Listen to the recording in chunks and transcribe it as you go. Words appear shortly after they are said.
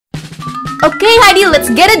Okay, Heidi, let's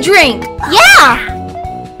get a drink. Yeah!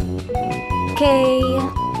 Okay.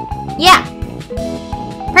 Yeah.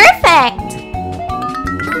 Perfect!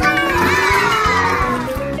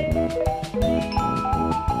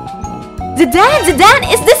 Zidane,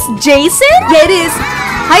 is this Jason? Yeah, it is.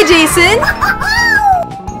 Hi, Jason.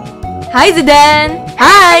 Hi, Zidane.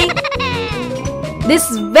 Hi. This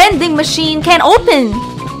vending machine can't open.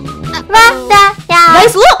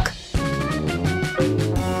 Guys, look.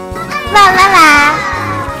 La la la.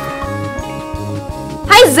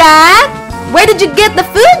 Hi, Zach. Where did you get the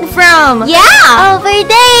food from? Yeah, over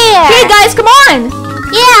there. Hey, guys, come on.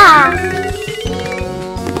 Yeah.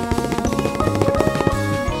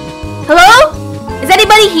 Hello? Is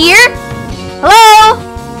anybody here? Hello?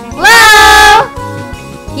 Hello?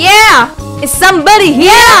 Yeah. Is somebody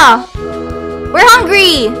here? Yeah. We're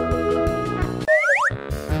hungry.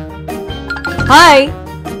 Hi.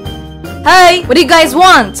 Hi. What do you guys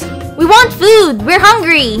want? We want food. We're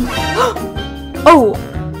hungry. Oh,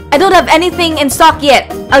 I don't have anything in stock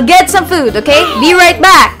yet. I'll get some food, okay? Be right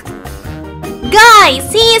back.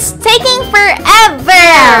 Guys, he's taking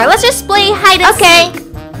forever. Let's just play hide and seek.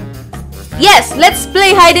 Yes, let's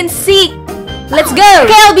play hide and seek. Let's go.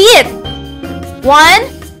 Okay, I'll be it. 1,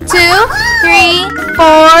 2, 3,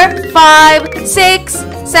 4, 5, 6,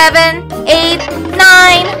 7, 8,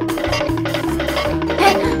 9.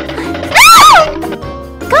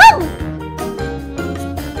 Come.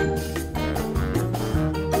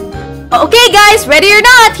 Okay, guys, ready or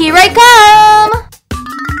not, here I come.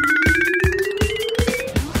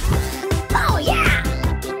 Oh yeah.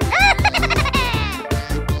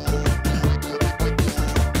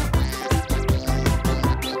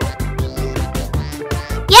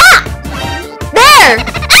 Yeah. There.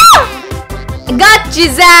 Ow! I got you,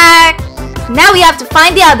 Zach. Now we have to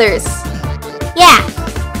find the others. Yeah.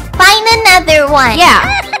 Find another one.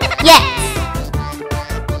 Yeah. Yes.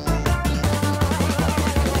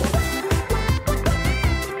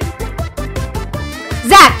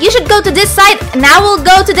 Zach, you should go to this side, and I will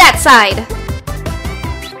go to that side.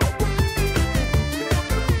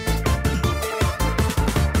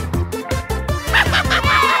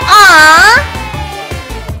 Aww.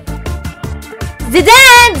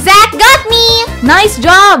 Zidane, Zach got me. nice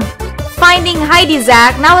job finding Heidi,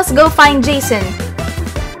 Zach. Now let's go find Jason.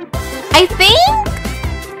 I think...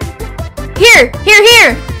 Here.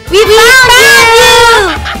 We found you!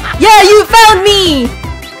 Yeah, you found me!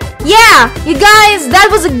 Yeah, you guys, that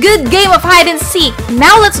was a good game of hide and seek.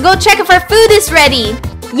 Now let's go check if our food is ready.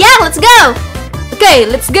 Yeah, let's go. Okay,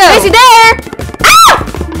 let's go. Is he there? Ow!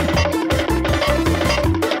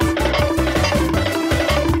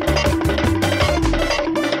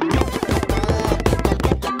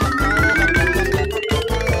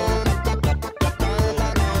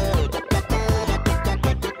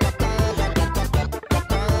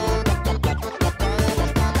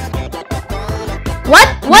 What?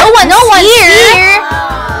 No one's here.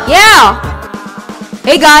 Yeah.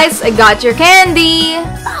 Hey guys, I got your candy.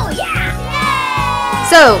 Oh yeah.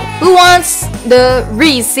 So, who wants the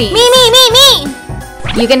Reese's? Me.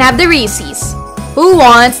 You can have the Reese's. Who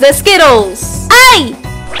wants the Skittles? I.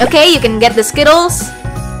 Okay, you can get the Skittles.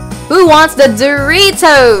 Who wants the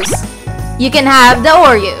Doritos? You can have the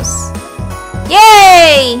Oreos.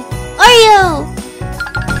 Yay! Oreo.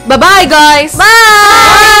 Bye-bye, guys.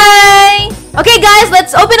 Bye. Okay, guys,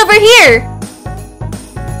 let's open over here.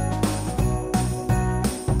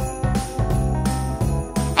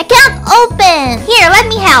 I can't open. Here, let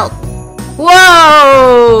me help.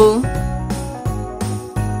 Whoa!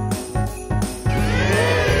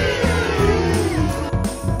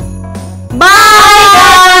 Bye,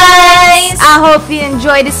 guys! I hope you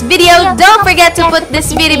enjoyed this video. Don't forget to put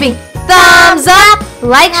this video big thumbs up,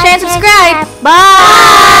 like, share, and subscribe. Bye!